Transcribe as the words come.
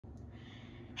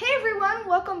Hey everyone,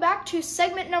 welcome back to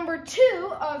segment number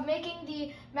 2 of making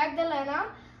the Magdalena.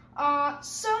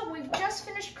 So we've just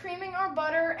finished creaming our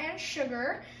butter and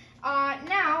sugar.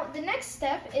 Now the next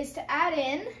step is to add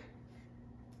in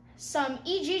some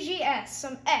EGGS,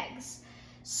 some eggs.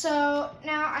 So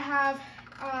now I have,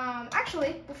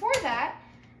 actually before that,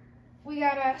 we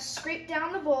gotta scrape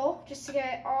down the bowl just to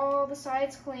get all the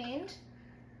sides cleaned.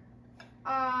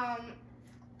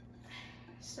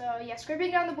 So yeah, scraping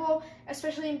down the bowl,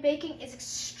 especially in baking, is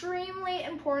extremely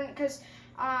important because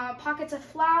pockets of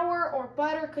flour or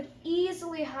butter could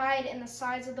easily hide in the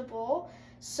sides of the bowl.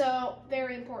 So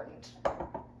very important.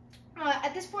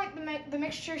 At this point, the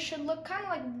mixture should look kind of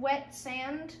like wet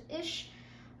sand-ish.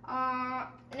 Now,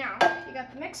 you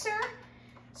got the mixer.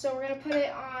 So we're gonna put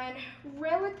it on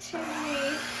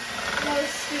relatively low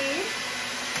speed.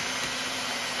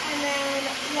 And then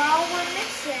while we're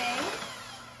mixing,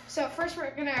 so first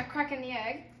we're gonna crack in the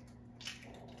egg.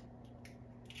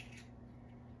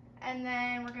 And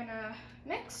then we're gonna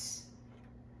mix.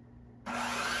 And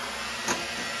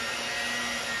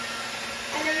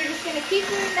then we're just gonna keep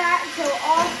doing that until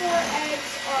all 4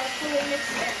 eggs are fully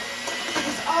mixed in. So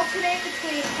just alternate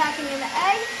between cracking in the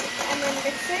egg and then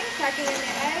mixing, cracking in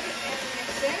the egg and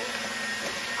mixing.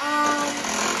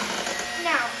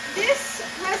 Now, this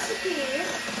recipe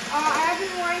I have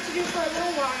been wanting to do for a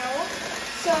little while.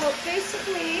 So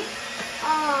basically,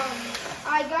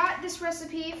 I got this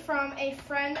recipe from a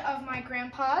friend of my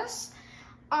grandpa's,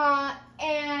 or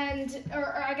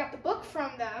I got the book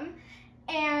from them.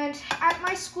 And at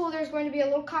my school, there's going to be a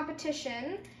little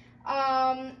competition,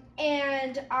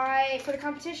 and for the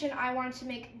competition, I wanted to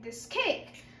make this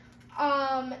cake.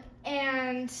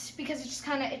 And because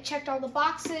it checked all the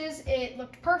boxes, it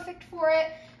looked perfect for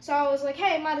it. So I was like,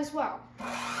 hey, might as well.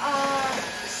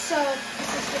 So this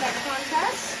is for that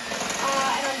contest,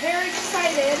 and I'm very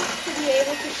excited to be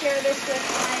able to share this with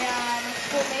my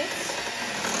schoolmates.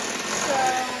 So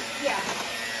yeah.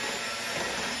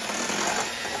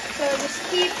 So just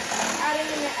keep adding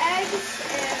in the eggs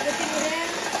and whipping it in,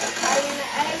 adding in the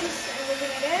eggs and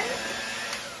whipping it in.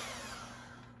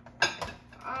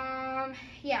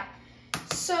 Yeah.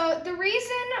 So the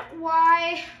reason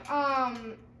why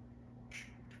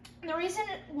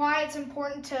it's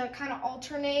important to kind of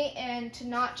alternate and to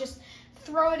not just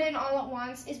throw it in all at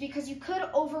once is because you could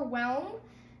overwhelm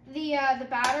the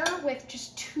batter with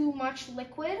just too much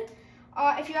liquid.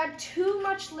 If you add too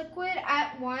much liquid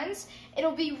at once,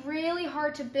 it'll be really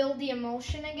hard to build the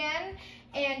emulsion again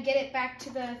and get it back to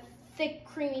the thick,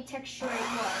 creamy texture it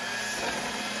was.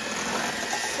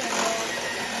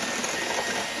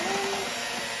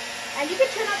 And you can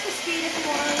turn up the speed if you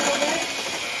want a little bit.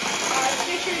 Just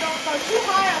make sure you don't go too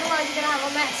high, otherwise you're gonna have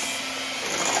a mess.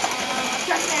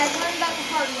 Trust me, I've learned that the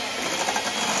hard way.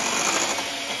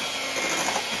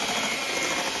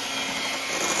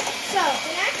 So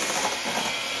the next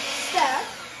step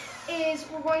is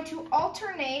we're going to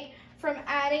alternate from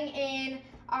adding in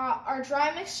our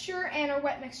dry mixture and our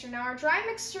wet mixture. Now our dry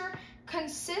mixture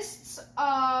consists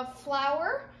of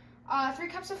flour, 3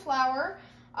 cups of flour,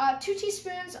 2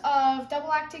 teaspoons of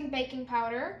double-acting baking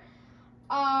powder,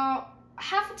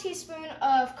 half a teaspoon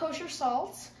of kosher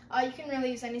salt. You can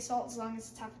really use any salt as long as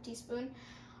it's half a teaspoon.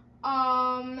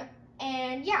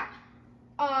 And yeah,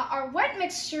 our wet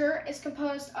mixture is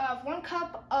composed of 1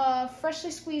 cup of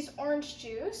freshly squeezed orange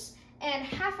juice and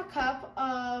half a cup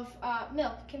of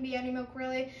milk. It can be any milk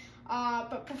really,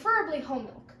 but preferably whole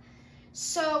milk.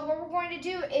 So what we're going to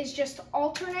do is just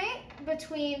alternate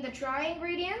between the dry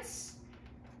ingredients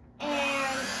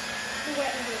and the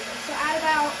wet ingredients. So add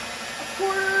about a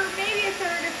quarter, maybe a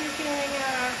third if you're feeling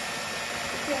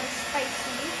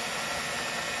spicy.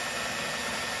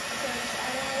 So just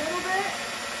add in a little bit.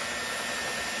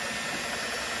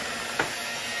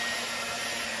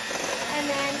 And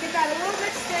then get that a little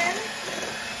bit thin.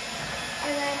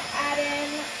 And then add in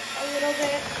a little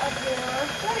bit of your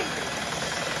wet ingredients.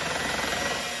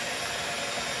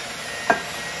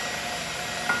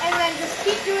 And then just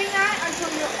keep doing that until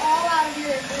you're all out of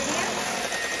your ingredients.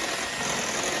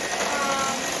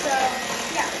 So,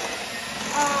 yeah.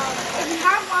 If you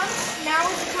have lumps, now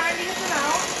is the time to get them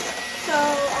out. So,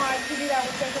 you can do that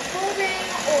with gentle folding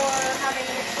or having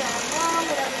a mixture on low,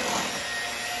 whatever you want.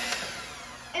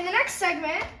 In the next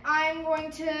segment, I'm going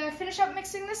to finish up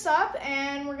mixing this up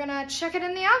and we're going to check it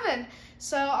in the oven.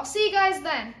 So, I'll see you guys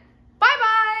then.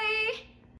 Bye-bye!